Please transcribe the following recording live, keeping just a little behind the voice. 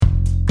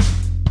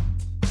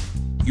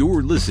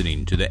You're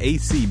listening to the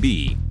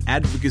ACB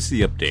Advocacy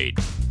Update.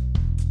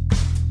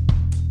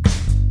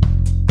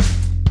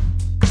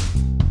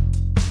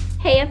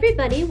 Hey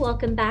everybody,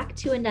 welcome back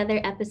to another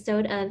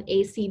episode of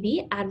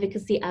ACB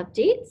Advocacy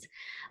Updates.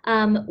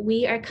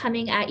 We are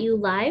coming at you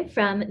live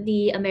from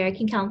the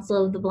American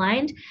Council of the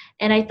Blind,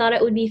 and I thought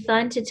it would be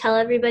fun to tell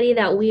everybody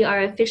that we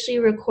are officially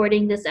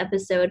recording this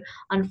episode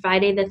on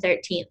Friday the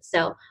 13th,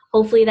 so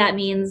hopefully that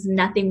means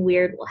nothing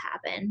weird will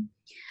happen.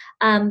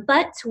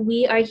 But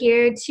we are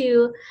here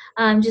to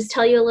just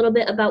tell you a little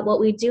bit about what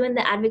we do in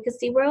the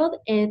advocacy world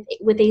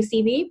with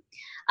ACB.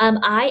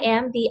 I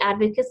am the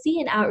Advocacy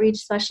and Outreach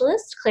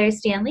Specialist, Claire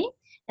Stanley,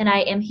 and I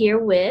am here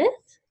with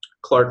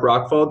Clark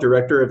Rockfall,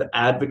 Director of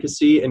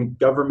Advocacy and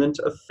Government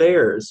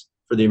Affairs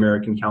for the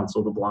American Council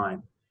of the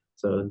Blind.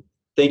 So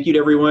thank you to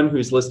everyone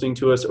who's listening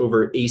to us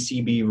over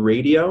ACB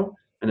Radio.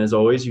 And as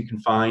always, you can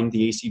find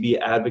the ACB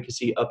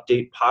Advocacy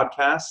Update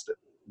podcast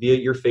via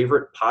your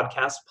favorite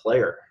podcast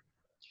player.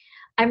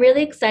 I'm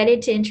really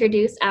excited to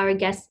introduce our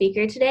guest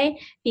speaker today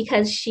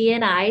because she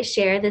and I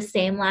share the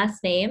same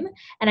last name,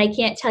 and I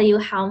can't tell you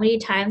how many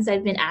times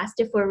I've been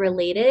asked if we're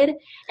related,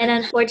 and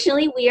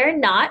unfortunately we are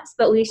not,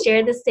 but we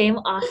share the same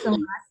awesome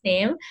last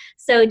name.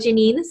 So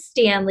Janine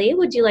Stanley,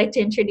 would you like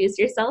to introduce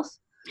yourself?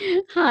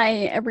 Hi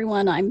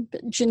everyone, I'm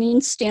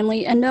Janine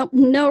Stanley, and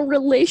no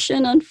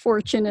relation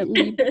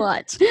unfortunately,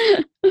 but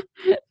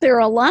there are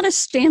a lot of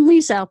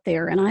Stanleys out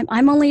there, and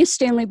I'm only a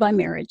Stanley by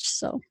marriage,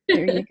 so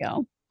there you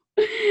go.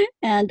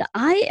 And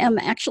I am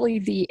actually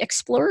the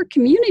Explorer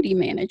Community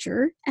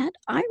Manager at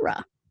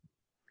Aira.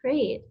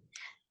 Great.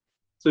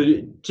 So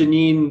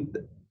Janine,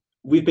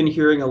 we've been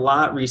hearing a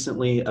lot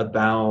recently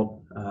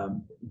about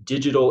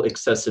digital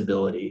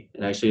accessibility.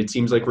 And actually, it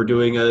seems like we're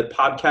doing a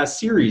podcast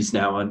series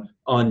now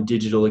on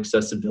digital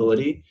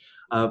accessibility.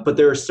 But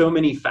there are so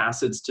many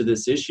facets to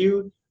this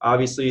issue.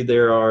 Obviously,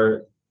 there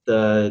are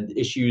the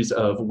issues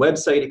of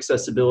website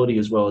accessibility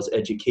as well as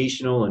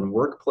educational and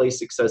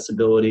workplace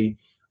accessibility.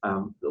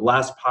 The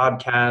last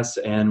podcast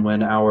and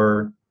when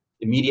our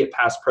immediate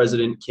past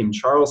president, Kim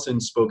Charlson,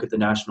 spoke at the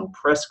National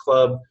Press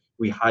Club,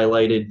 we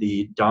highlighted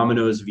the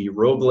Domino's v.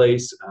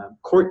 Robles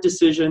court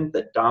decision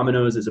that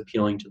Domino's is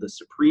appealing to the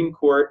Supreme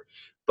Court.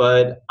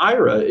 But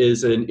Aira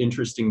is an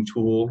interesting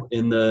tool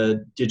in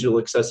the digital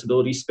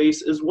accessibility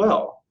space as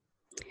well.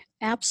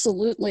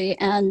 Absolutely,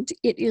 and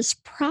it is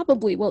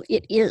probably, well,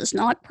 it is,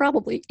 not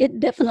probably, it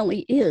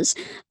definitely is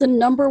the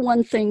number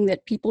one thing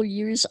that people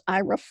use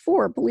Aira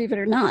for, believe it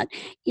or not,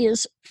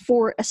 is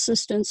for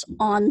assistance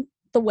on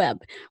the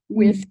web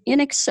with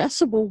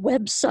inaccessible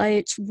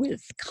websites,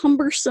 with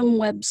cumbersome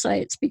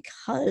websites,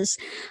 because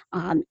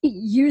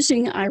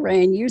using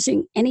Aira and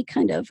using any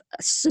kind of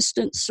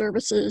assistance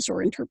services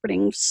or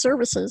interpreting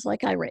services like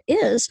Aira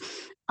is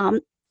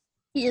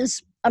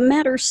a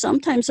matter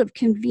sometimes of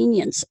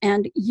convenience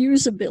and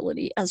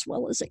usability as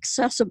well as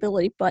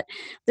accessibility, but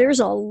there's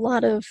a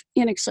lot of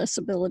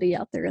inaccessibility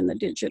out there in the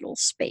digital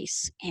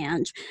space.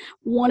 And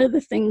one of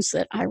the things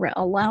that Aira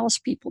allows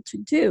people to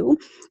do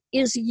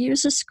is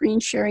use a screen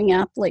sharing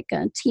app like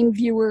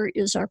TeamViewer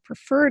is our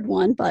preferred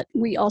one, but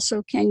we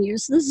also can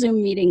use the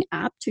Zoom meeting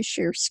app to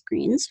share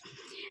screens.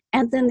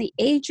 And then the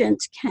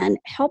agent can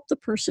help the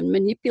person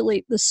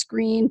manipulate the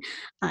screen,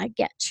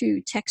 get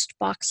to text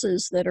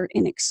boxes that are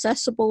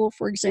inaccessible,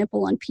 for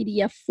example, on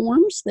PDF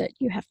forms that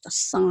you have to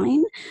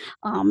sign.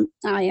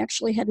 I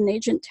actually had an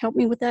agent help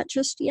me with that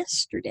just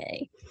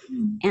yesterday.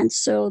 And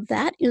so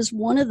that is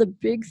one of the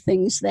big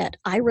things that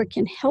Aira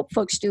can help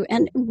folks do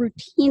and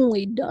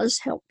routinely does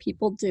help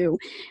people do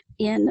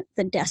in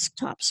the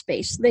desktop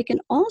space. They can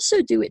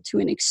also do it to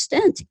an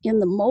extent in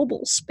the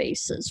mobile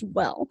space as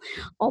well.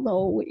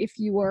 Although if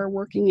you are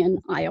working in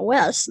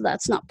iOS,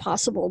 that's not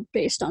possible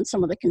based on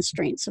some of the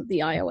constraints of the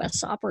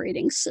iOS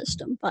operating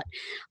system. But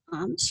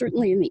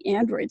certainly in the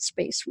Android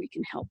space, we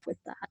can help with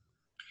that.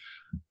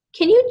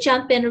 Can you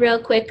jump in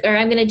real quick, or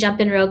I'm going to jump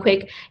in real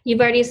quick.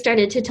 You've already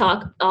started to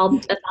talk all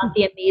about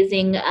the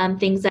amazing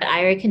things that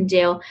Aira can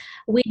do.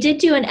 We did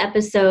do an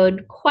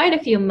episode quite a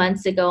few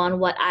months ago on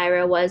what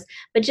Aira was,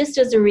 but just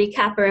as a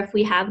recap, or if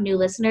we have new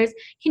listeners,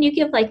 can you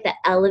give like the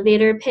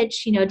elevator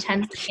pitch,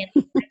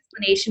 10-second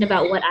explanation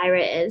about what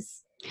Aira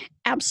is?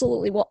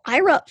 Absolutely. Well,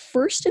 Aira,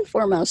 first and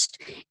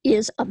foremost,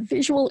 is a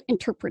visual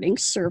interpreting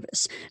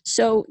service.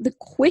 So the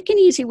quick and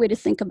easy way to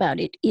think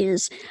about it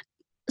is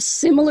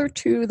similar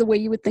to the way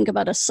you would think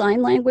about a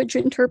sign language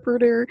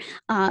interpreter,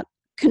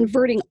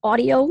 converting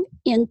audio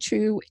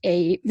into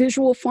a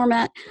visual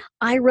format.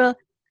 Aira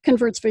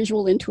converts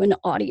visual into an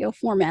audio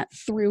format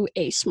through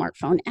a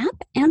smartphone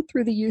app and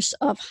through the use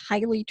of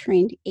highly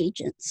trained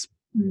agents.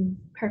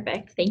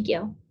 Perfect. Thank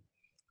you.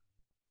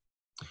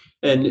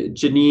 And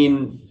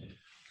Janine,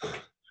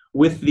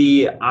 with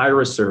the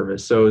Aira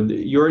service, so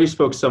you already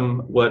spoke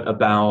somewhat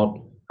about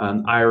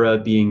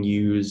Aira being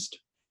used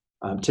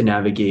to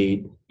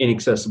navigate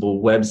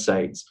inaccessible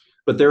websites,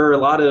 but there are a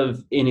lot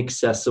of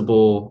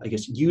inaccessible,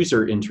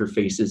 user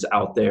interfaces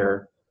out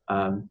there.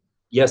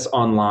 Yes,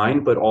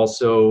 online, but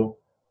also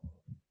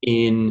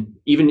even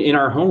in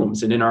our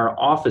homes and in our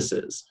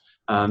offices.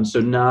 So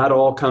not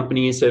all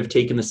companies have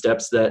taken the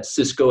steps that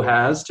Cisco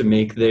has to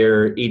make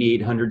their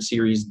 8800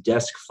 series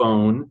desk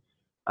phone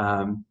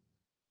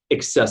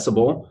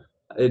accessible.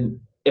 And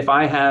if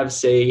I have,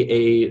 say,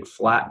 a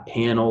flat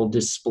panel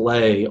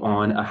display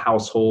on a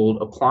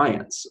household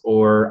appliance,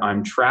 or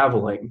I'm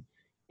traveling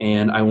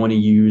and I want to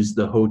use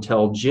the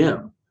hotel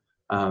gym,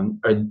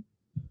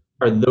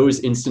 are those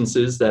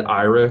instances that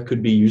Aira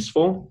could be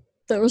useful?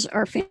 Those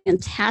are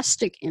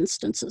fantastic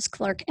instances,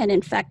 Clark. And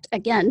in fact,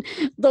 again,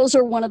 those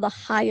are one of the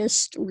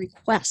highest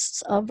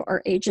requests of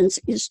our agents,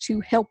 is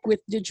to help with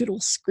digital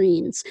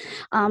screens,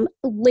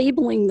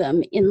 labeling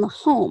them in the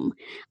home,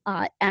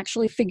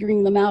 actually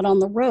figuring them out on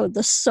the road.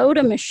 The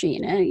soda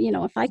machine,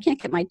 if I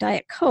can't get my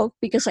Diet Coke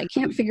because I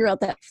can't figure out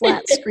that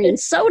flat screen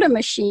soda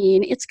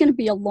machine, it's going to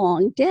be a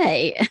long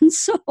day. And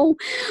so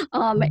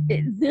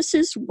this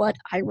is what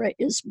Aira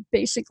is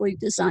basically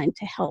designed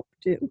to help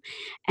do.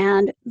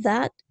 And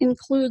that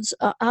includes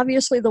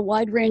obviously the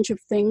wide range of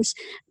things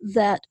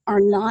that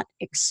are not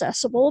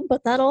accessible,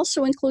 but that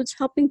also includes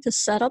helping to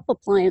set up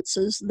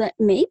appliances that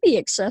may be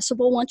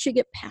accessible once you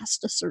get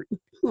past a certain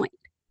point.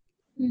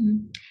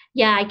 Mm-hmm.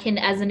 Yeah, I can,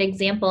 as an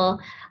example,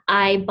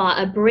 I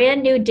bought a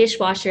brand new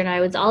dishwasher and I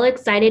was all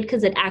excited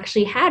because it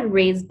actually had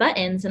raised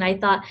buttons. And I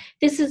thought,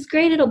 this is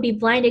great, it'll be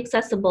blind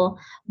accessible.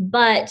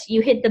 But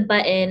you hit the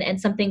button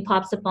and something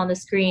pops up on the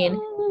screen.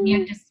 You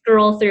have to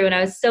scroll through, and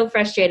I was so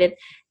frustrated.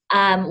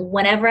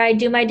 Whenever I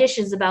do my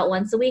dishes about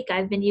once a week,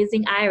 I've been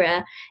using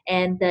Aira,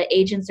 and the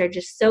agents are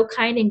just so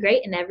kind and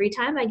great. And every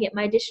time I get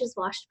my dishes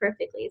washed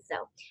perfectly. So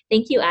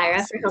thank you,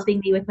 Aira, for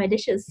helping me with my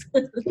dishes.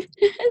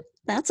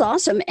 That's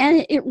awesome.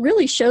 And it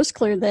really shows,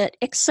 Claire, that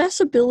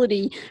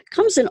accessibility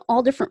comes in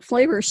all different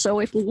flavors. So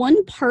if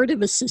one part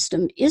of a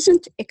system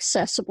isn't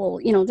accessible,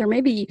 there may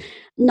be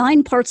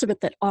 9 parts of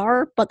it that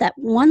are, but that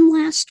one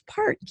last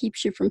part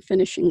keeps you from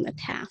finishing the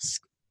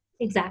task.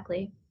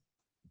 Exactly.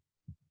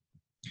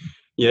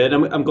 Yeah,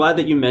 and I'm glad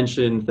that you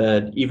mentioned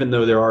that even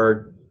though there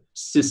are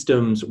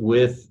systems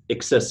with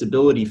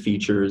accessibility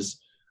features,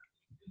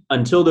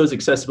 until those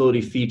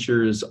accessibility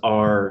features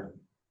are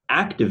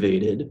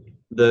activated,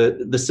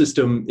 the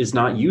system is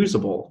not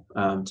usable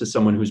to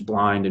someone who's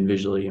blind and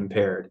visually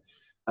impaired.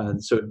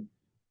 So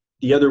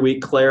the other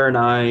week, Claire and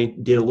I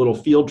did a little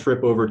field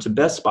trip over to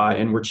Best Buy,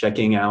 and we're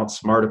checking out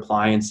smart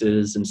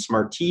appliances and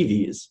smart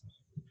TVs.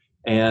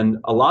 And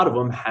a lot of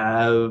them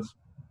have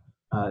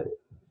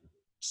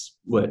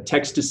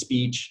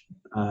text-to-speech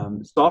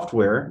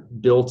software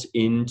built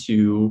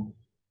into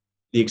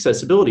the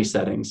accessibility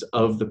settings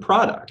of the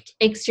product.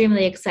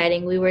 Extremely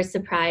exciting. We were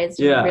surprised.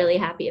 Yeah. Really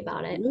happy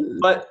about it.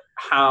 But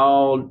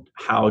how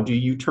do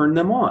you turn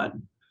them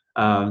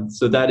on?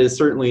 So that is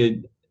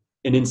certainly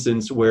an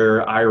instance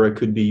where Aira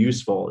could be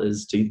useful,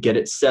 is to get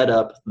it set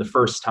up the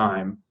first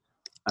time.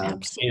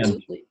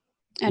 Absolutely.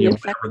 And in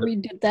fact, we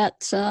did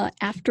that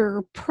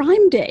after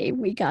Prime Day.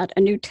 We got a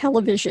new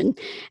television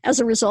as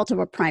a result of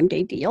a Prime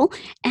Day deal.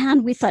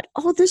 And we thought,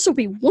 this will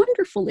be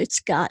wonderful. It's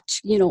got,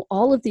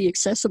 all of the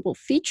accessible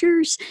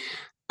features,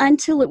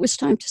 until it was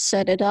time to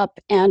set it up.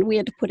 And we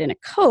had to put in a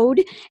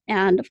code.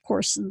 And of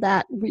course,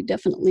 that we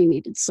definitely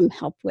needed some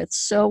help with.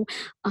 So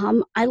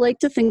I like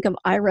to think of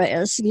Aira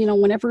as,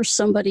 whenever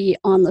somebody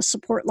on the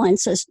support line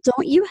says,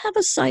 don't you have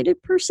a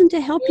sighted person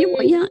to help you?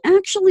 Well, yeah,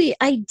 actually,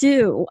 I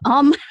do.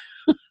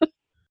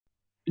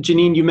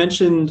 Janine, you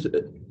mentioned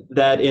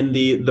that in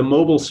the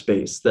mobile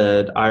space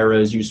that Aira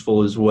is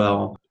useful as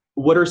well.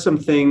 What are some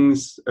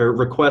things or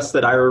requests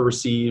that Aira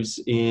receives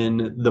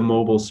in the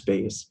mobile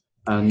space?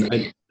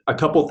 A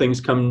couple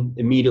things come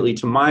immediately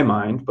to my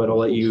mind, but I'll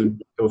let you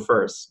go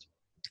first.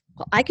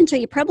 Well, I can tell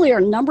you probably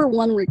our number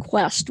one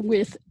request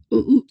with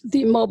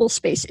the mobile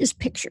space is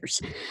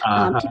pictures.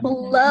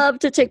 People love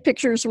to take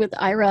pictures with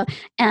Aira.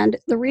 And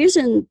the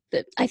reason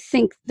that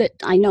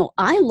I know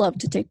I love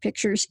to take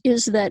pictures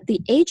is that the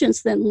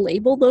agents then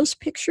label those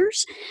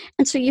pictures.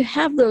 And so you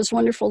have those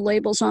wonderful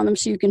labels on them,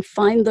 so you can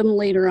find them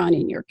later on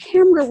in your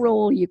camera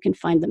roll. You can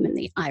find them in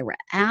the Aira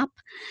app.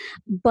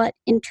 But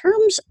in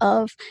terms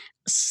of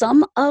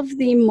some of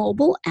the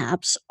mobile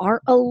apps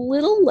are a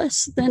little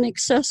less than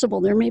accessible.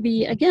 There may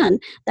be, again,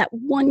 that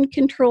one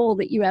control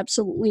that you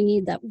absolutely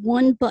need, that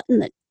one button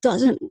that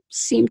doesn't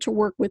seem to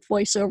work with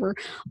VoiceOver,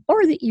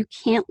 or that you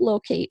can't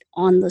locate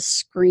on the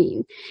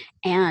screen.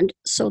 And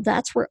so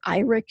that's where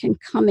Aira can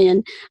come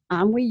in.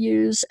 We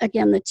use,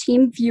 again, the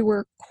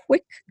TeamViewer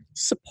Quick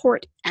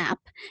Support app,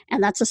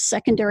 and that's a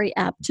secondary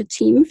app to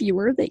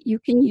TeamViewer that you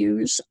can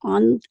use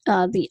on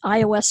the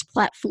iOS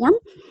platform.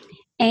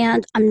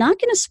 And I'm not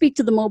going to speak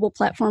to the mobile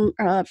platform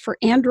for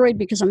Android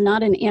because I'm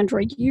not an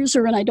Android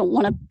user and I don't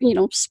want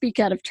to, speak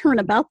out of turn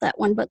about that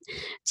one. But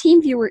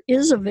TeamViewer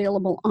is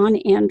available on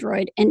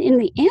Android. And in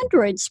the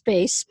Android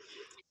space,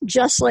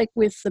 just like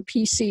with the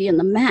PC and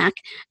the Mac,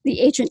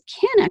 the agent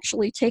can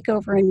actually take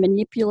over and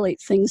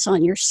manipulate things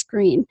on your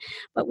screen.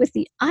 But with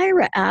the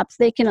Aira app,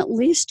 they can at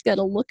least get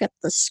a look at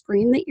the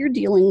screen that you're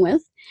dealing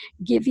with,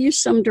 give you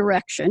some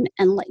direction,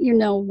 and let you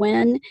know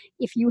when,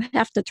 if you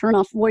have to turn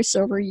off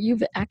VoiceOver,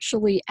 you've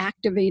actually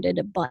activated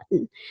a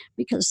button,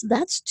 because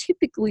that's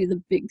typically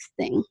the big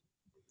thing.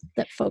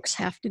 that folks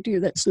have to do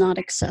that's not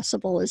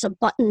accessible is a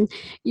button.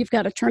 You've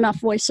got to turn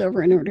off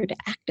VoiceOver in order to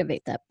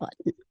activate that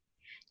button.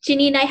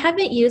 Janine, I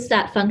haven't used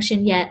that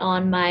function yet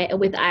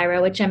with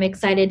Aira, which I'm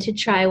excited to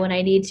try when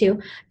I need to.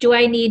 Do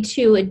I need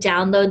to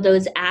download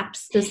those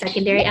apps, the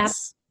secondary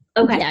apps?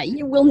 Okay. Yeah,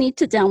 you will need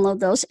to download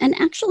those. And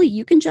actually,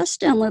 you can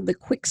just download the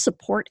Quick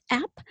Support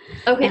app.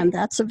 Okay. And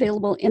that's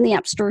available in the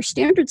App Store,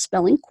 standard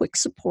spelling, Quick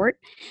Support.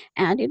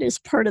 And it is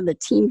part of the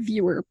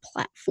TeamViewer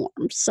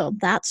platform. So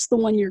that's the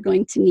one you're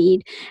going to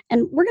need.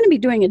 And we're going to be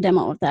doing a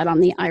demo of that on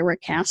the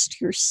IraCast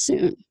here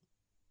soon.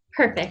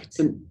 Perfect.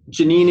 And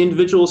Janine,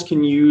 individuals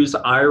can use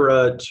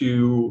Aira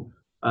to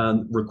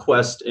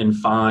request and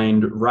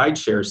find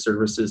rideshare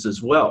services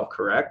as well,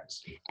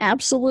 correct?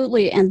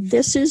 Absolutely. And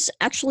this is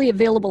actually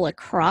available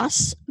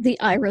across the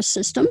Aira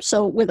system.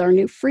 So with our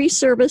new free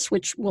service,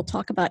 which we'll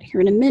talk about here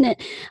in a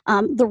minute,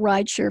 the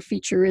rideshare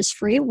feature is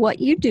free. What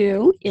you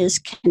do is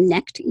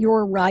connect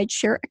your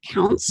rideshare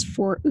accounts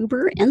for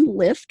Uber and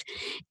Lyft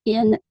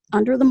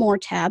under the More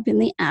tab in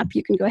the app.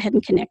 You can go ahead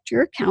and connect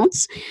your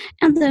accounts.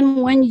 And then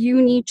when you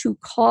need to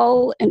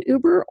call an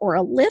Uber or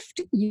a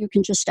Lyft, you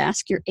can just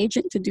ask your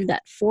agent to do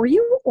that for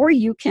you, or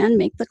you can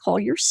make the call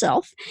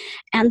yourself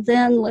and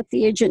then let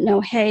the agent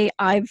know, hey,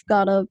 I've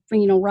got a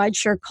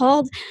rideshare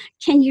called.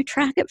 Can you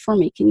track it for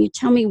me? Can you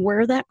tell me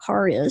where that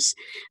car is?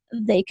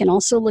 They can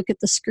also look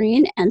at the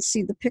screen and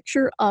see the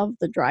picture of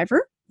the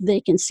driver. They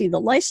can see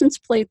the license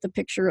plate, the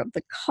picture of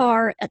the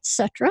car,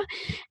 etc.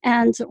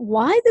 And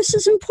why this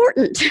is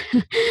important.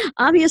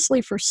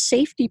 Obviously, for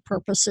safety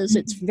purposes,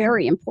 it's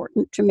very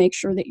important to make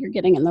sure that you're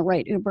getting in the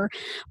right Uber.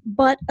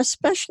 But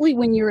especially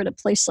when you're at a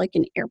place like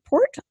an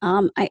airport,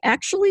 I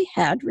actually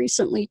had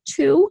recently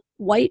 2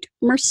 white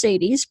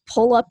Mercedes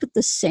pull up at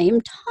the same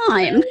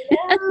time.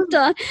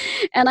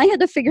 And I had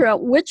to figure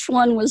out which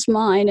one was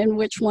mine and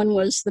which one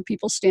was the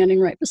people standing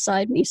right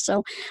beside me.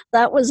 So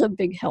that was a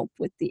big help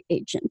with the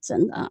agent.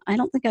 And I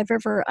don't think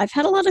I've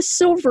had a lot of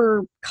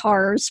silver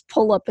cars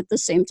pull up at the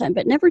same time,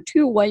 but never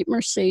 2 white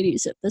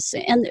Mercedes at the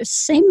same, and the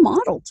same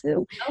model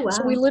too. Oh, wow.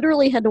 So we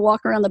literally had to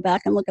walk around the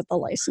back and look at the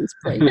license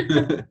plate.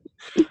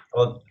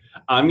 Well,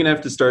 I'm going to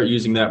have to start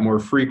using that more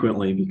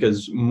frequently,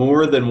 because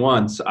more than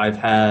once I've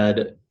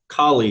had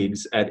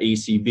colleagues at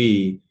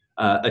ACB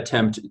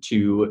attempt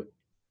to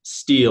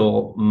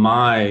steal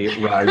my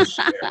ride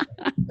share.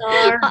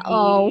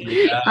 Uh-oh.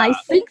 Yeah. I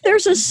think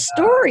there's a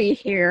story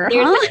here.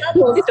 There's a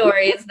couple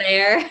stories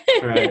there.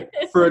 Right.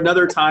 For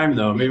another time,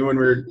 though,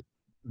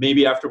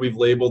 maybe after we've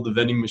labeled the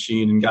vending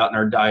machine and gotten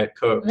our Diet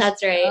Coke.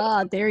 That's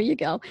right. There you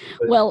go.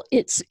 Well,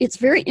 it's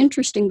very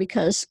interesting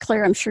because,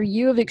 Claire, I'm sure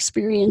you have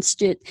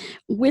experienced it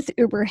with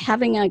Uber,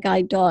 having a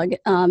guide dog.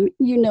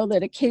 You know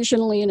that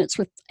occasionally, and it's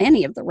with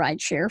any of the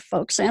rideshare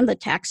folks and the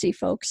taxi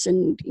folks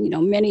and,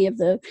 many of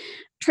the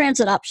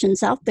transit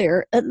options out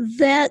there,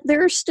 that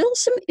there are still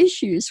some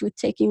issues with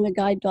taking the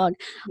guide dog.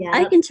 Yeah.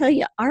 I can tell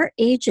you our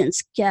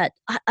agents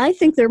I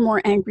think they're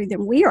more angry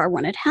than we are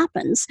when it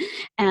happens,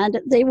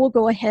 and they will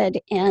go ahead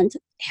and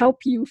help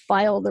you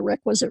file the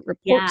requisite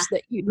reports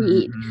that you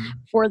need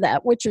for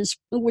that, which is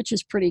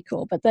pretty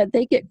cool, but that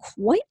they get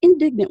quite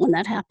indignant when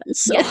that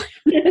happens. So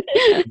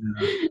yeah.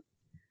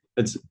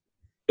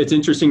 It's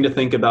interesting to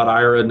think about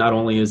Aira not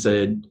only as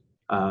a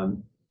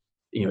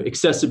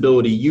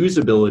accessibility,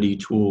 usability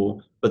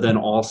tool, but then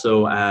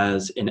also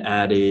as an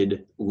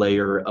added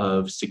layer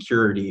of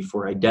security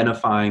for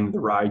identifying the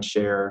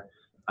rideshare,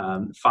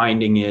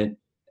 finding it,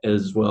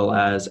 as well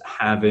as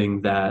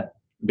having that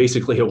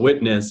basically a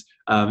witness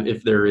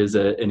if there is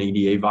an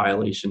ADA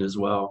violation as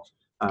well.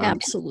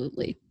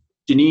 Absolutely.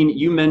 Janine,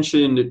 you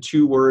mentioned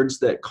 2 words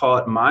that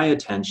caught my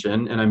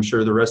attention, and I'm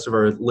sure the rest of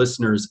our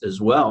listeners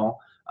as well.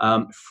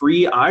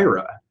 Free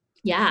Aira.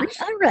 Yeah. Free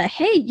Aira.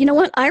 Hey, you know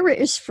what? Aira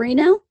is free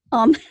now.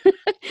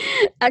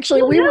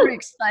 Actually, we were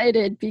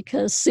excited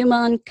because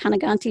Suman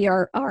Kanaganti,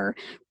 our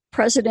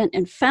president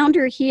and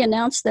founder, he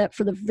announced that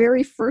for the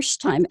very first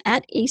time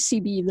at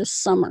ACB this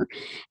summer.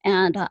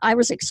 And I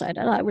was excited.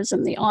 I was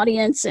in the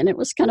audience, and it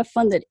was kind of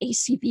fun that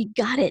ACB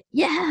got it.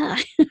 Yeah,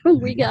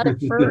 we got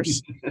it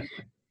first.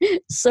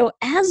 So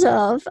as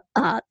of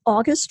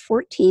August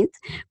 14th,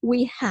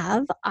 we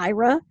have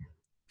Aira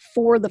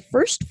for the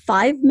first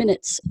 5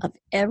 minutes of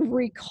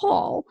every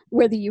call.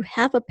 Whether you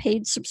have a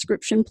paid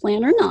subscription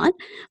plan or not,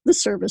 the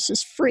service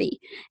is free.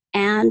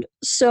 And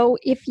so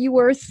if you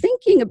were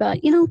thinking about,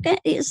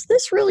 is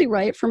this really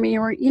right for me?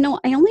 Or,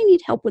 I only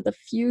need help with a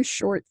few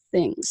short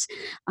things.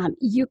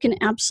 You can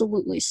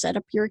absolutely set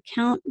up your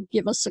account,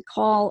 give us a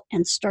call,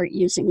 and start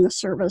using the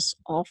service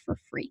all for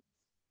free.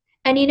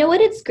 And you know what?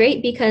 It's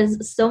great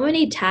because so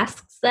many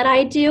tasks that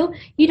I do,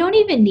 you don't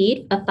even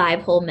need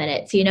 5 whole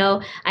minutes.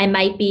 I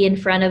might be in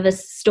front of a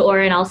store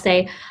and I'll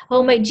say,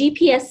 oh, my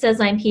GPS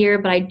says I'm here,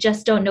 but I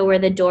just don't know where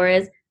the door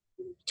is.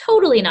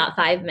 Totally not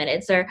 5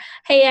 minutes. Or,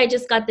 hey, I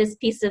just got this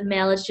piece of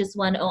mail. It's just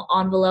one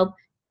envelope.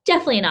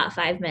 Definitely not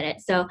 5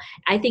 minutes. So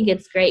I think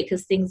it's great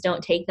because things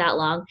don't take that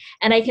long.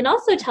 And I can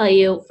also tell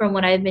you from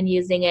when I've been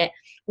using it,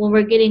 when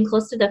we're getting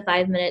close to the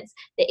 5 minutes,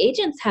 the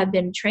agents have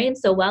been trained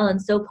so well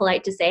and so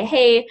polite to say,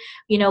 hey,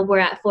 we're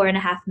at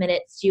 4.5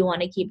 minutes. Do you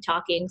want to keep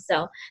talking?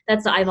 So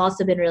I've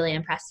also been really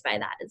impressed by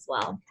that as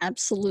well.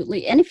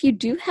 Absolutely. And if you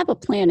do have a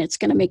plan, it's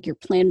going to make your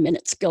plan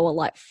minutes go a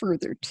lot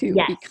further too,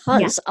 Yes.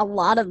 because a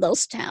lot of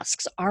those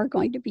tasks are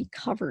going to be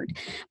covered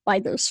by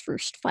those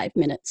first 5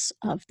 minutes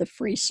of the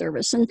free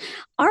service. And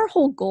our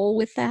whole goal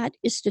with that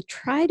is to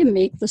try to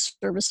make the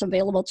service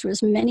available to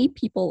as many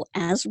people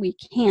as we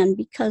can,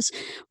 because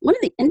one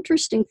of the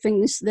interesting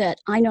things that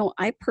I know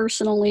I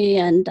personally,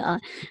 and I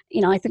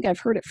think I've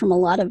heard it from a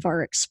lot of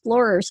our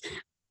explorers,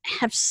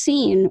 have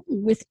seen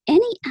with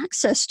any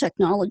access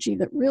technology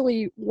that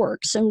really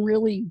works and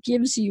really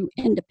gives you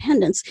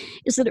independence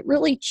is that it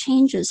really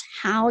changes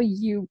how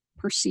you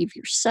perceive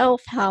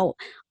yourself, how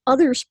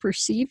others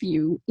perceive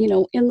you,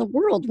 in the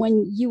world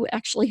when you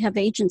actually have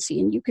agency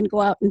and you can go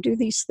out and do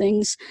these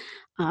things.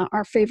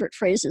 Our favorite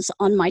phrase is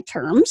on my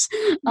terms,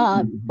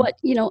 but,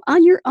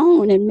 on your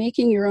own and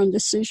making your own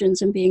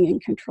decisions and being in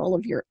control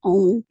of your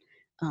own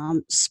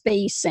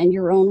space and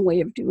your own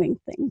way of doing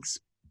things.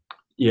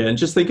 Yeah, and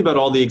just think about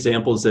all the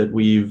examples that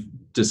we've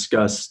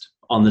discussed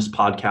on this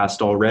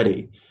podcast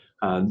already.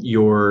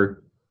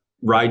 Your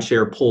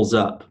rideshare pulls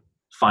up,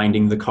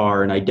 finding the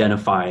car and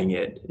identifying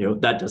it.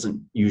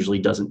 That usually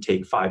doesn't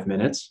take 5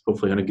 minutes,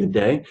 hopefully on a good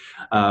day.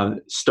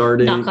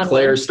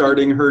 Claire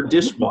starting her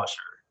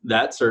dishwasher.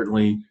 That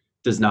certainly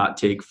does not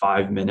take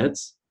 5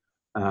 minutes.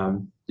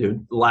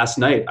 Last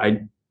night,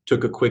 I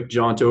took a quick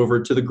jaunt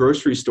over to the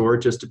grocery store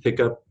just to pick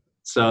up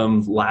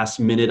some last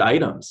minute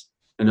items.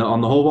 And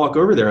on the whole walk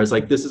over there, I was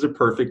like, this is a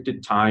perfect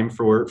time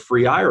for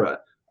free Aira.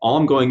 All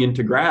I'm going in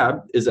to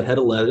grab is a head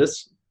of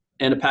lettuce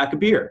and a pack of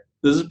beer.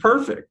 This is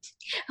perfect.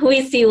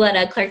 We see what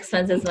Clark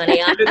spends his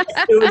money on.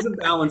 It was a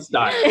balanced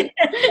diet.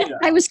 Yeah.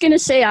 I was going to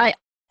say, I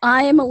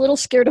am a little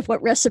scared of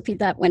what recipe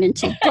that went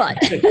into, but...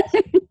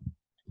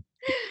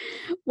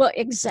 Well,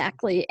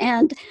 exactly.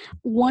 And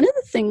one of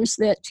the things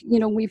that,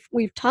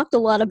 we've talked a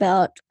lot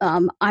about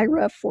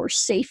Aira for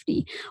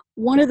safety.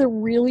 One of the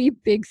really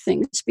big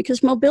things,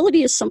 because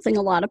mobility is something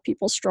a lot of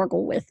people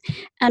struggle with.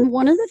 And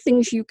one of the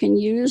things you can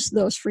use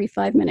those free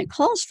 5-minute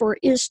calls for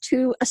is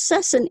to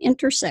assess an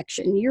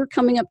intersection. You're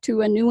coming up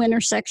to a new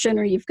intersection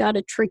or you've got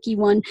a tricky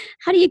one.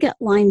 How do you get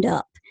lined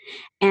up?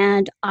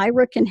 And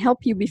Aira can help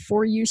you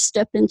before you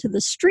step into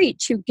the street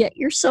to get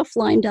yourself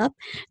lined up,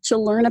 to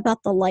learn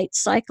about the light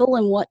cycle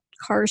and what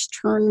cars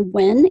turn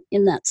when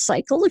in that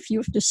cycle. If you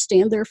have to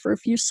stand there for a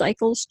few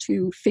cycles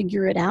to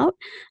figure it out,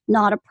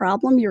 not a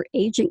problem. Your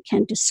agent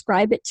can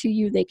describe it to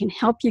you. They can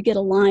help you get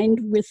aligned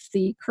with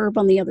the curb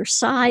on the other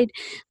side.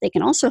 They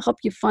can also help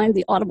you find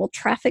the audible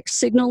traffic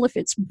signal if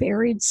it's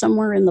buried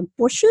somewhere in the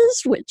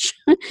bushes, which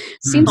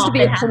seems to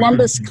be a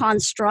Columbus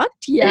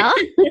construct. Yeah,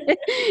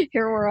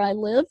 here where I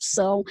live.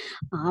 So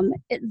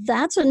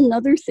that's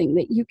another thing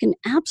that you can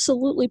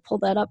absolutely pull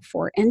that up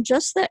for. And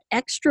just that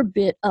extra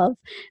bit of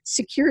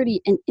security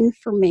and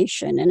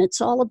information. And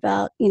it's all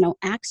about,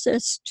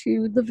 access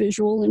to the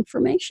visual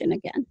information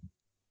again.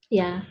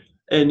 Yeah.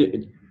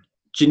 And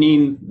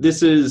Janine,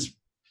 this is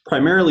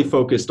primarily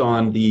focused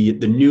on the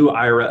new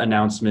Aira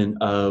announcement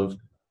of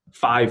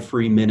 5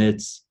 free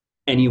minutes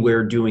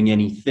anywhere doing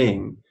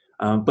anything.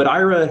 But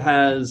Aira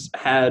has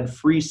had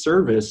free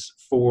service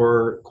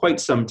for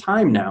quite some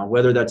time now,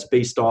 whether that's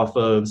based off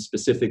of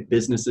specific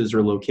businesses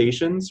or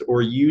locations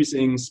or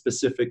using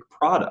specific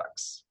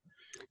products.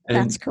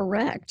 That's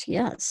correct,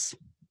 yes.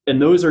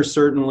 And those are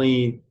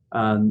certainly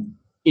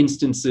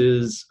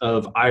instances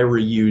of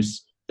Aira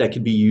use that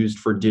could be used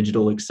for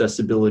digital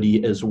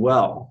accessibility as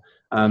well.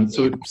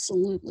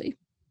 Absolutely.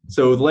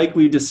 So like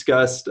we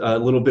discussed a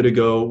little bit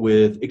ago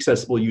with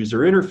accessible user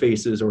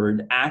interfaces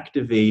or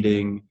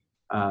activating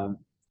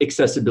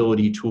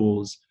accessibility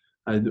tools,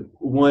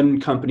 one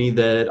company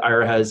that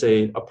Aira has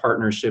a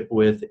partnership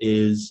with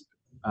is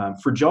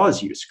for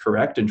JAWS use,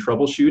 correct? And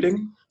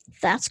troubleshooting?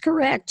 That's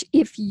correct.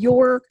 If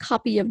your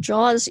copy of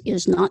JAWS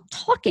is not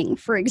talking,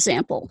 for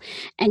example,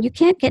 and you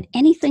can't get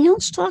anything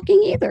else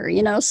talking either,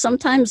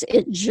 sometimes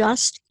it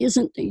just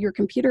isn't, your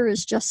computer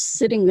is just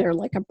sitting there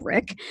like a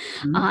brick.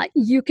 Mm-hmm.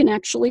 You can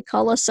actually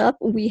call us up.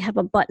 We have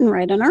a button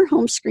right on our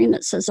home screen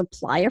that says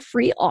apply a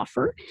free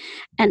offer.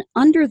 And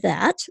under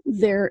that,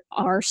 there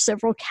are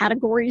several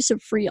categories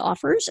of free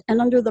offers.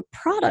 And under the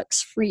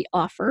products free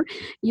offer,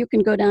 you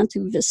can go down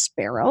to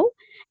Vispero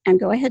and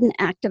go ahead and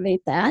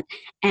activate that.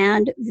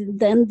 And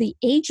then the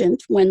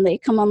agent, when they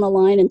come on the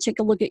line and take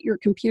a look at your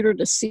computer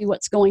to see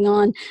what's going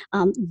on,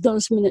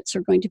 those minutes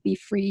are going to be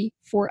free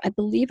for, I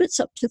believe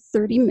it's up to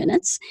 30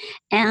 minutes.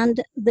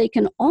 And they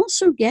can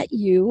also get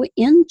you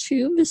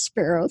into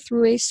Vispero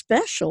through a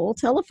special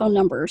telephone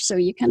number. So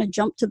you kind of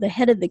jump to the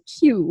head of the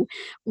queue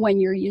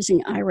when you're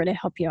using Aira to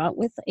help you out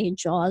with a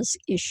JAWS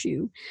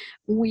issue.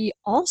 We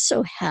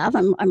also have,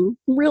 I'm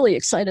really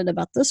excited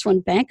about this one,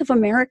 Bank of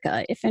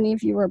America. If any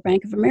of you are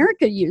Bank of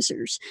America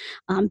users.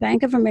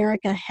 Bank of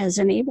America has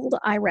enabled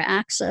IRA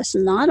access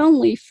not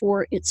only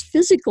for its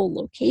physical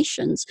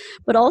locations,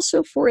 but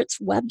also for its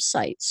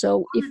website.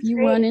 So if that's you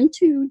great. run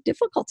into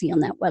difficulty on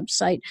that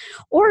website,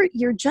 or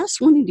you're just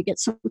wanting to get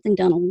something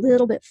done a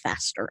little bit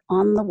faster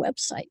on the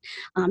website,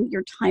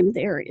 your time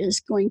there is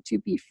going to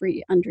be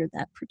free under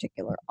that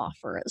particular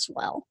offer as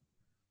well.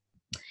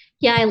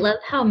 Yeah, I love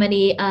how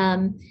many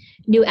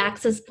new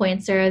access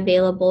points are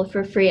available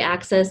for free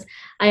access.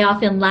 I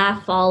often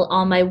laugh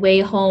on my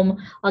way home.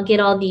 I'll get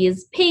all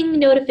these ping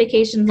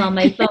notifications on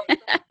my phone.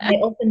 I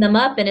open them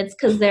up, and it's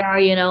because there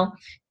are,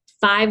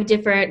 5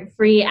 different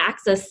free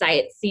access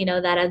sites,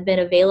 that have been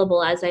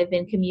available as I've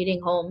been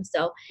commuting home.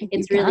 So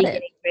it's really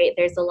getting great.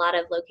 There's a lot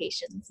of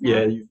locations now.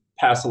 Yeah, you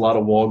pass a lot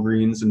of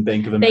Walgreens and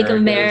Bank of America.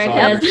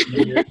 Bank of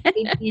America.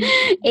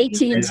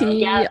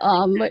 AT&T,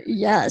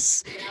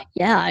 yes.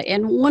 Yeah,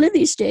 and one of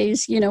these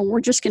days, we're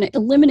just going to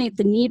eliminate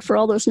the need for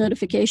all those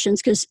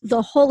notifications because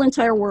the whole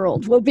entire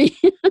world will be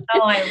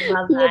I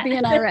love that. will be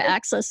an IRA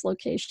access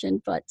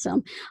location. But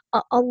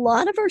a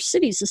lot of our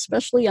cities,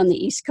 especially on the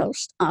East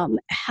Coast,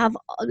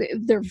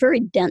 they're very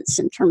dense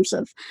in terms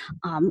of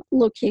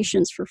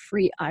locations for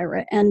free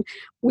IRA, and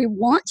we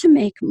want to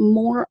make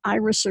more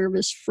IRA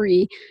service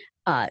free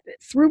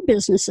through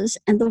businesses.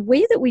 And the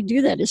way that we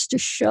do that is to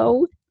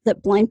show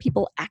that blind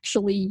people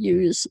actually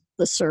use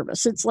the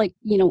service. It's like,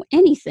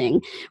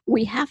 anything.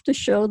 We have to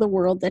show the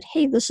world that,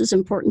 hey, this is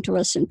important to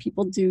us and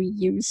people do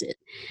use it.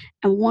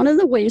 And one of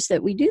the ways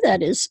that we do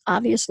that is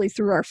obviously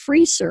through our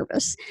free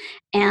service.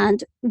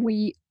 And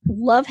we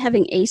love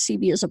having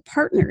ACB as a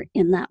partner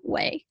in that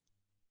way.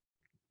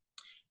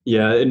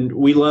 Yeah, and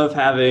we love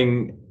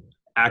having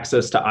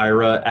access to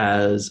IRA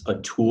as a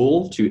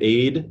tool to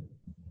aid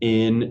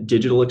in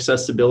digital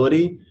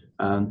accessibility.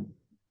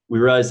 We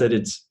realize that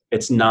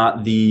it's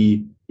not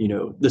the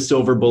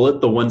silver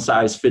bullet, the one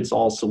size fits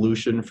all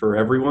solution for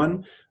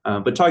everyone.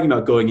 But talking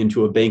about going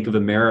into a Bank of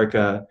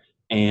America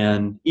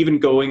and even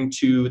going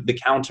to the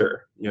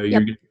counter, you're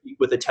going to speak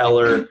with a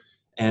teller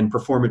and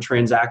perform a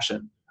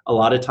transaction. A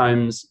lot of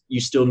times you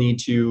still need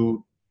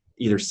to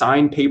either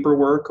sign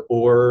paperwork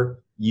or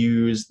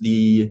use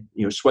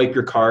swipe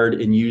your card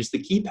and use the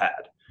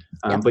keypad.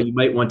 But you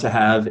might want to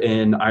have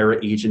an IRA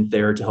agent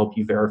there to help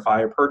you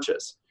verify a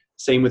purchase.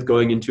 Same with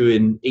going into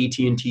an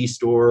AT&T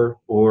store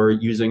or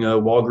using a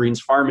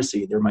Walgreens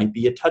pharmacy. There might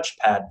be a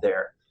touchpad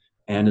there.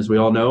 And as we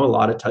all know, a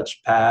lot of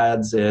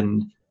touchpads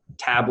and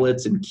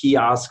tablets and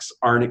kiosks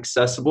aren't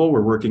accessible.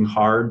 We're working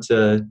hard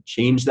to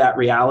change that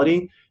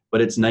reality,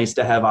 but it's nice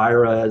to have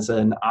IRA as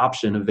an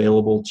option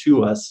available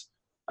to us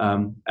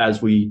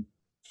as we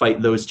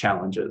fight those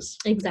challenges.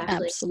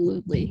 Exactly.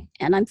 Absolutely.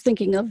 And I'm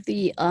thinking of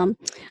the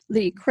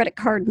credit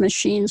card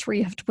machines where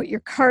you have to put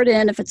your card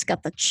in if it's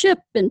got the chip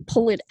and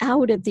pull it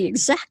out at the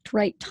exact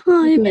right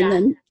time, and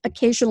then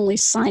occasionally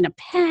sign a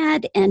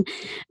pad, and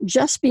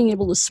just being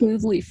able to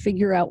smoothly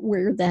figure out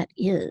where that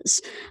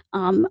is.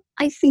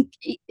 I think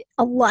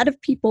a lot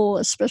of people,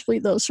 especially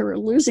those who are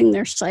losing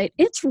their sight,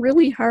 it's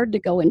really hard to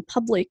go in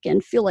public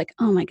and feel like,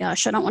 oh my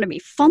gosh, I don't want to be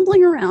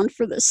fumbling around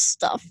for this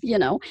stuff,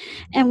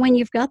 And when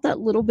you've got that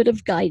little bit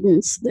of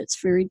guidance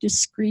that's very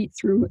discreet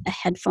through a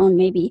headphone,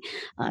 maybe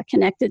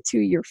connected to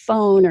your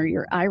phone or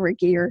your IRA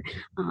gear,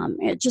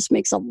 it just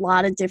makes a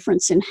lot of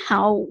difference in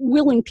how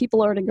willing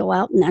people are to go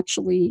out and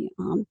actually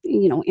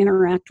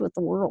interact with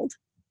the world.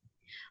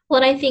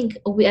 Well, and I think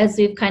as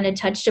we've kind of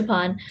touched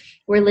upon,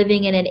 we're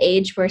living in an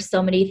age where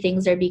so many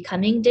things are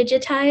becoming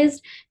digitized.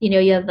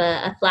 You have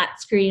a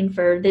flat screen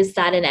for this,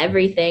 that, and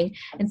everything.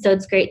 And so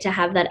it's great to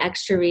have that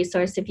extra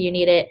resource if you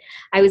need it.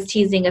 I was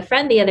teasing a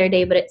friend the other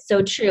day, but it's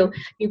so true.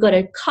 You go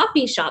to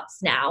coffee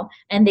shops now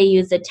and they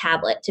use a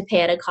tablet to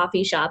pay at a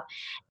coffee shop.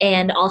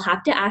 And I'll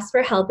have to ask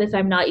for help if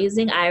I'm not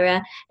using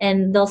IRA.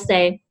 And they'll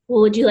say, well,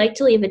 would you like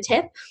to leave a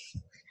tip?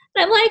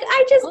 And I'm like,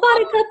 I just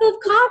bought a cup of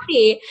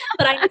coffee,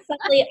 but I'm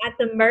suddenly at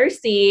the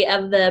mercy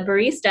of the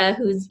barista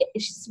who's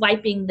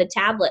swiping the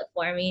tablet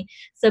for me.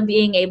 So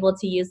being able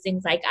to use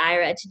things like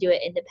IRA to do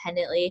it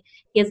independently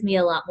gives me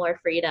a lot more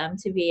freedom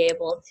to be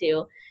able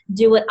to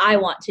do what I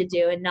want to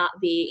do and not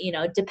be,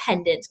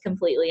 dependent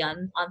completely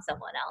on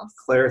someone else.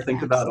 Claire,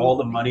 think about all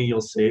the money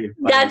you'll save.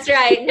 That's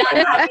right.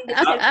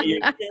 Not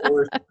being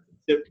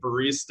tip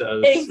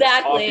baristas.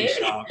 Exactly.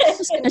 I was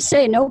just going to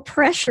say, no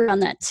pressure on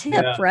that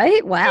tip,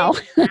 right? Wow.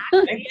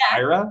 Thanks,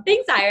 Ira.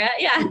 Thanks, Ira.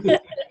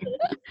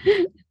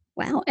 Yeah.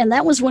 Wow. And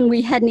that was one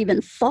we hadn't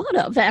even thought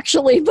of,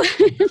 actually. But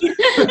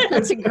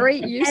that's a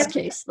great use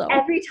case, though.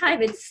 Every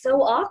time it's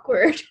so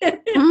awkward.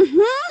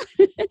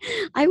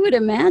 I would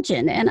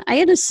imagine. And I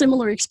had a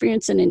similar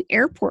experience in an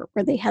airport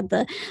where they had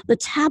the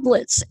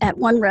tablets at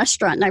one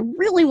restaurant. And I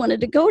really wanted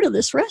to go to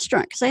this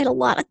restaurant because I had a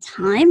lot of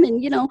time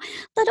and,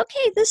 thought,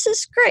 okay, this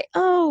is great.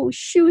 Oh,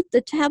 shoot,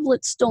 the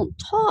tablets don't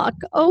talk.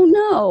 Oh,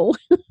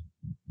 no.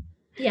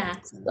 Yeah.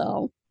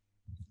 So,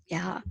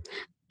 yeah.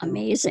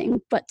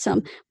 Amazing. But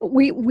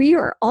we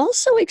are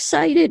also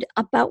excited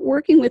about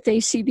working with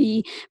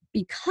ACB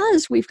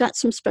because we've got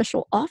some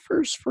special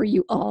offers for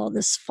you all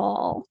this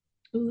fall.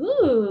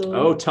 Ooh.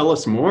 Oh, tell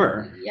us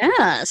more.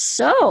 Yeah,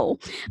 so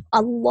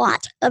a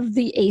lot of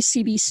the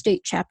ACB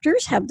state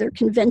chapters have their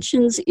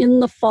conventions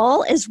in the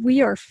fall, as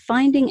we are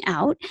finding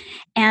out,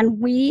 and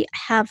we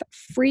have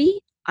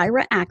free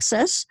IRA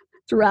access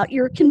throughout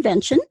your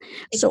convention.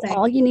 So Exciting.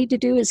 all you need to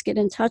do is get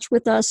in touch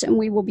with us and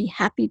we will be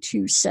happy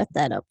to set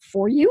that up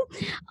for you.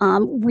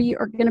 We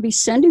are going to be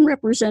sending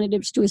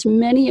representatives to as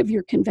many of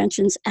your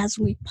conventions as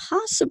we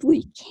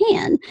possibly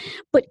can.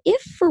 But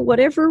if for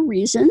whatever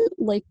reason,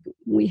 like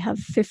we have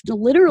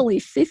literally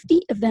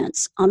 50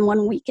 events on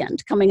one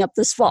weekend coming up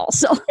this fall.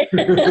 So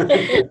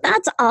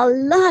that's a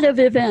lot of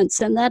events.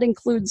 And that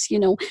includes,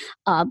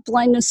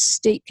 blindness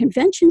state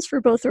conventions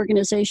for both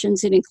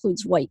organizations. It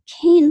includes white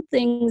cane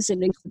things.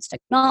 It includes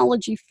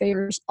technology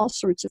fairs, all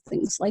sorts of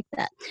things like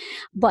that.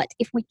 But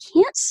if we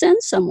can't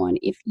send someone,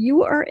 if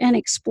you are an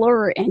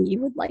explorer and you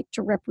would like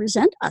to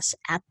represent us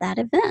at that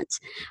event,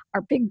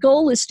 our big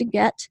goal is to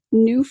get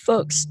new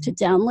folks to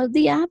download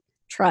the app,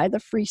 try the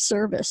free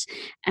service.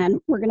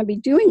 And we're going to be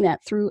doing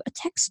that through a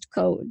text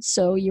code.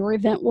 So your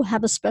event will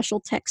have a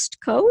special text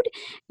code.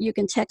 You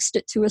can text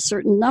it to a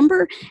certain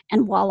number,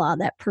 and voila,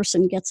 that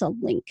person gets a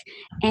link.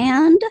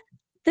 And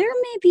there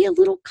may be a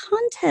little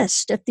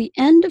contest at the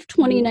end of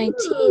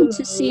 2019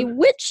 to see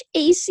which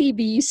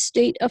ACB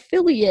state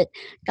affiliate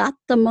got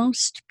the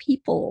most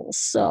people.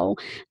 So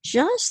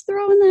just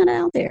throwing that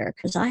out there,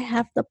 because I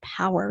have the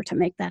power to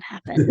make that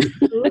happen.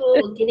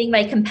 Ooh, getting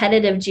my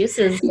competitive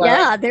juices flowing.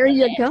 Yeah, there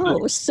you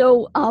go.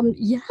 So,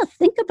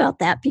 think about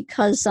that,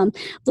 because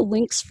the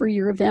links for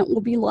your event will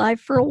be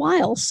live for a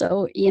while.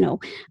 So,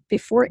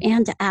 before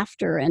and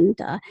after, and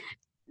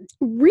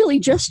really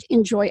just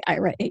enjoy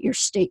IRA at your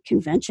state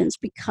conventions,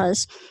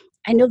 because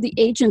I know the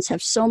agents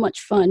have so much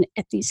fun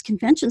at these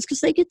conventions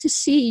because they get to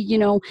see,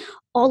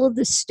 all of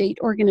the state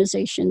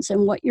organizations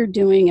and what you're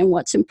doing and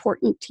what's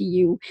important to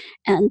you,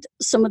 and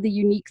some of the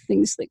unique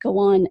things that go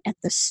on at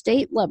the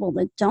state level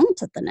that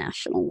don't at the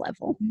national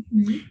level.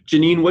 Mm-hmm.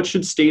 Janine, what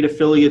should state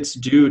affiliates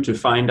do to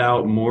find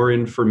out more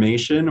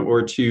information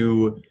or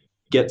to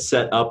get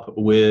set up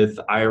with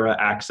IRA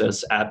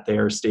access at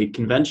their state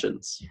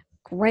conventions?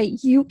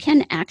 Great. You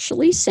can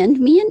actually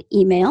send me an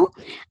email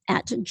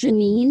at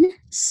Janine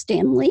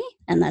Stanley,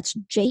 and that's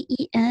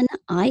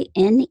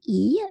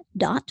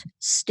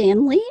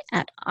JENINE.Stanley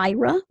at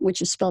IRA,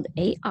 which is spelled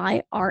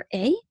AIRA.io.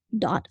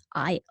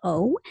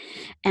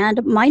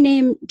 And my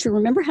name, to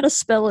remember how to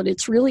spell it,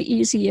 it's really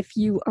easy if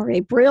you are a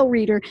Braille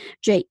reader,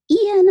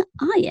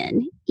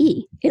 JENINE.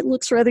 It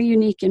looks rather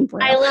unique in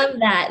Braille. I love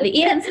that. The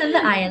Ian and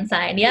the iron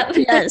sign. Yep.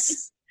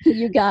 Yes.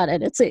 You got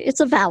it. It's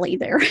a valley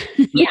there.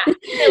 Yeah,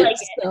 I like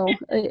it. So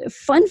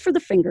fun for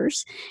the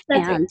fingers.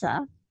 That's and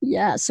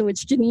so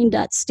it's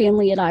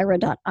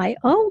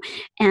janine.stanley@ira.io,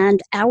 and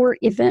our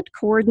event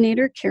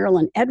coordinator,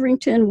 Carolyn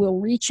Edrington, will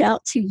reach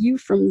out to you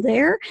from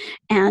there,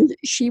 and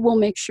she will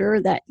make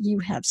sure that you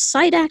have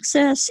site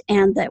access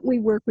and that we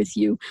work with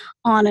you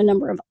on a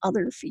number of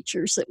other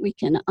features that we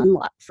can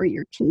unlock for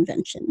your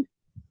convention.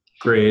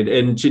 Great.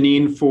 And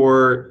Janine,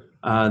 for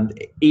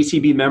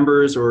ACB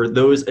members or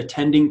those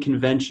attending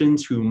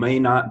conventions who may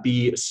not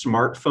be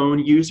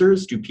smartphone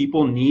users, do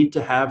people need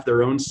to have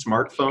their own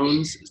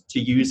smartphones to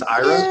use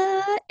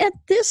IRA? At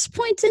this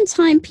point in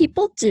time,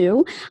 people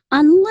do,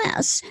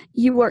 unless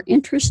you are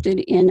interested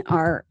in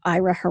our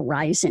IRA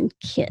Horizon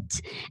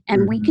kit.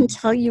 And we can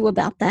tell you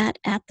about that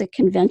at the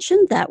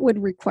convention. That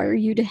would require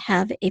you to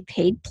have a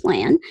paid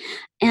plan.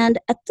 And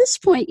at this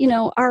point,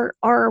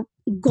 our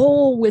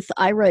goal with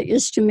IRA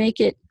is to make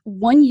it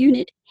one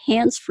unit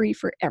hands-free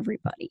for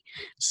everybody,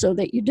 so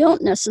that you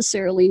don't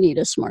necessarily need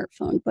a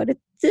smartphone. But at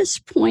this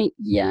point,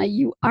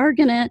 you are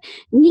going to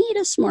need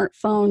a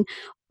smartphone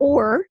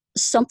or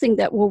something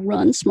that will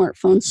run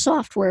smartphone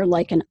software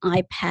like an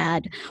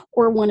iPad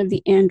or one of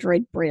the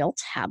Android Braille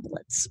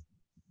tablets.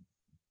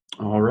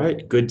 All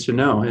right, good to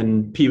know.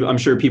 And I'm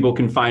sure people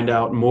can find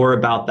out more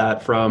about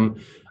that from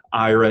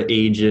IRA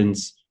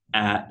agents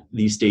at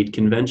the state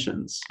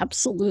conventions.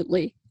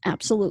 Absolutely.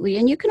 Absolutely.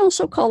 And you can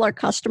also call our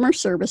customer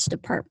service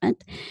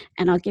department,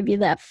 and I'll give you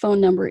that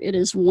phone number. It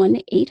is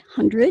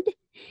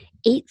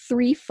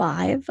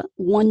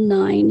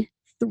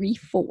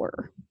 1-800-835-1934.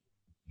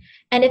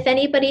 And if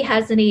anybody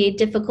has any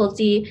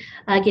difficulty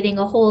getting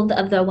a hold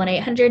of the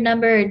 1-800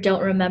 number,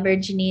 don't remember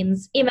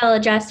Janine's email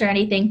address or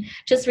anything,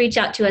 just reach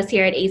out to us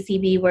here at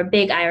ACB. We're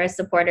big IRA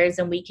supporters,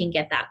 and we can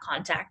get that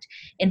contact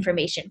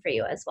information for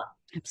you as well.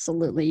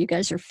 Absolutely. You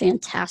guys are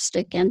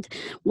fantastic. And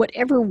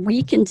whatever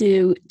we can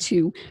do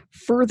to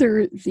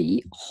further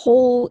the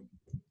whole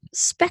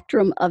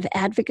spectrum of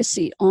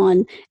advocacy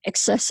on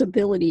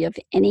accessibility of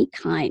any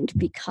kind,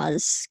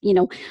 because,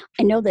 I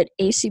know that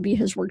ACB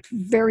has worked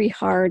very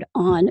hard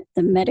on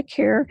the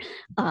Medicare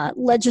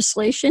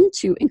legislation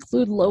to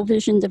include low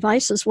vision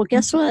devices. Well,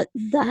 guess what?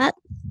 That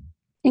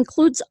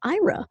includes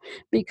IRA,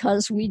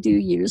 because we do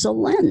use a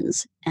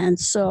lens. And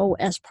so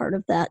as part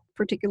of that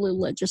particular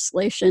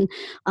legislation,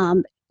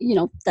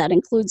 that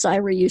includes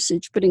IRA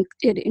usage, but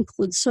it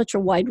includes such a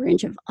wide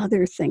range of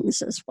other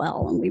things as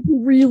well. And we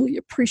really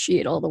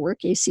appreciate all the work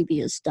ACB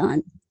has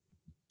done.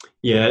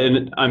 Yeah,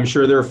 and I'm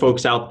sure there are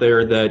folks out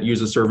there that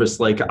use a service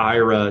like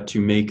Aira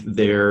to make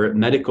their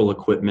medical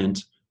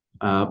equipment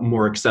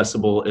more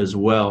accessible as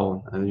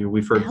well.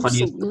 We've heard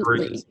plenty of Absolutely.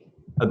 stories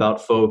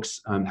about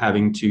folks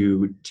having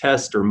to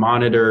test or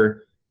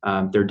monitor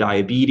their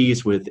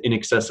diabetes with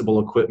inaccessible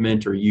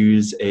equipment or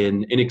use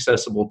an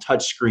inaccessible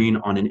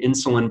touchscreen on an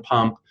insulin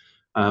pump.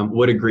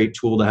 What a great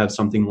tool to have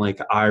something like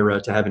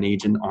Aira, to have an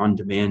agent on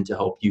demand to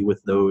help you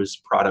with those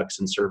products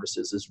and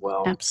services as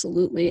well.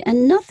 Absolutely.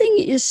 And nothing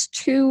is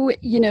too,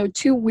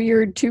 too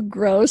weird, too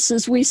gross,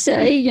 as we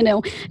say,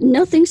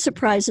 nothing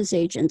surprises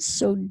agents.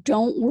 So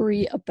don't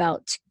worry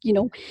about,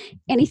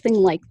 anything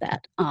like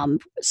that.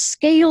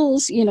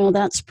 Scales,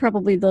 that's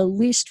probably the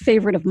least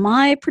favorite of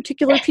my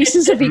particular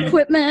pieces of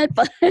equipment.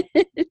 But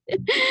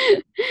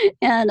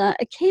and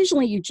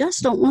occasionally you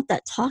just don't want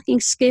that talking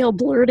scale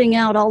blurting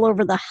out all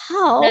over the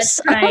house.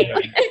 That's right.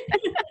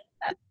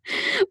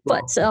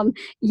 But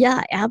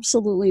yeah,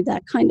 absolutely,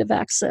 that kind of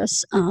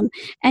access.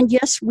 And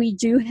yes, we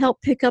do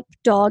help pick up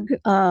dog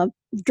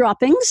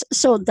droppings,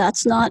 so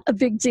that's not a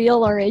big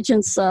deal. Our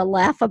agents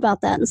laugh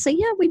about that and say,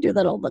 yeah, we do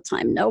that all the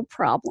time, no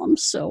problem.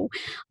 So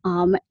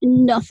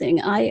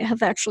nothing. I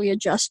have actually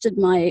adjusted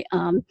my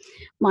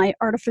my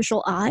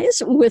artificial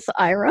eyes with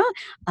Aira.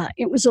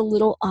 It was a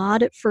little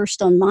odd at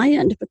first on my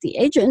end, but the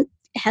agent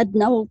had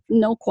no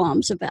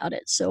qualms about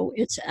it. So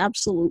it's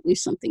absolutely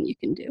something you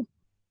can do.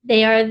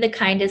 They are the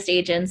kindest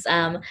agents.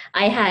 I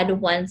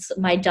had once,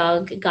 my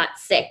dog got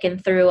sick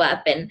and threw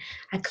up, and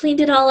I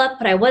cleaned it all up,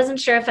 but I wasn't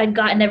sure if I'd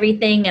gotten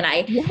everything. And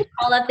I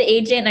called up the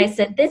agent and I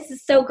said, this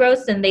is so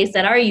gross. And they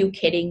said, are you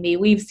kidding me?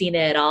 We've seen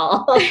it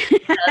all.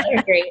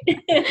 They're great.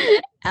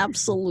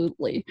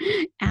 Absolutely.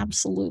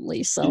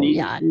 Absolutely. So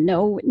yeah,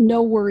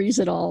 no worries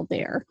at all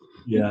there.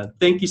 Yeah.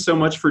 Thank you so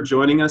much for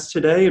joining us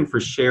today and for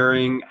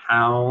sharing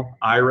how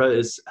Aira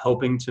is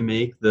helping to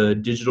make the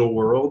digital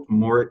world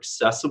more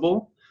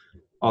accessible.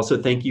 Also,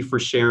 thank you for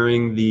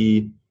sharing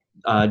the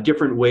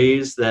different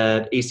ways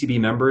that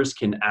ACB members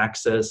can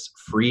access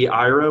free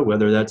Aira,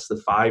 whether that's the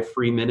 5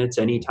 free minutes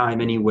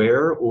anytime,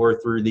 anywhere, or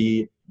through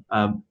the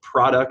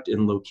product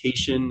and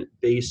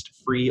location-based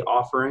free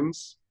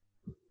offerings.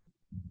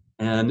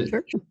 And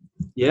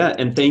yeah,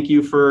 and thank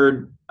you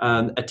for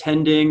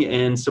attending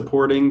and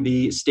supporting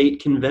the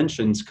state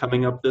conventions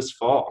coming up this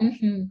fall.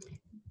 Mm-hmm.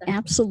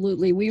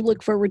 Absolutely. We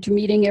look forward to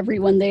meeting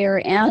everyone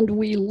there, and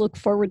we look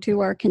forward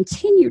to our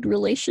continued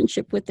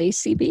relationship with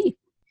ACB.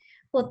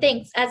 Well,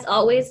 thanks. As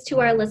always,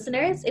 to our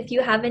listeners, if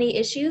you have any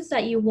issues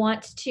that you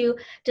want to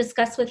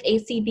discuss with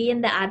ACB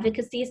in the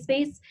advocacy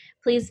space,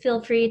 please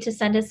feel free to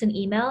send us an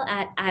email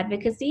at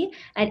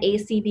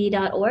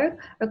advocacy@acb.org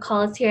or call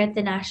us here at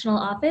the national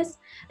office.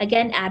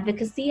 Again,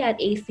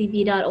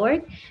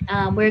 advocacy@acb.org.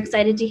 We're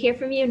excited to hear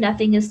from you.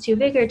 Nothing is too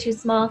big or too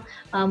small.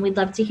 We'd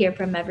love to hear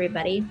from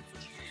everybody.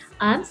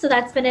 So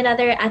that's been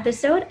another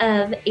episode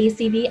of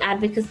ACB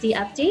Advocacy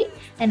Update.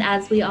 And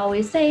as we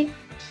always say,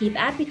 keep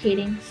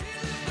advocating.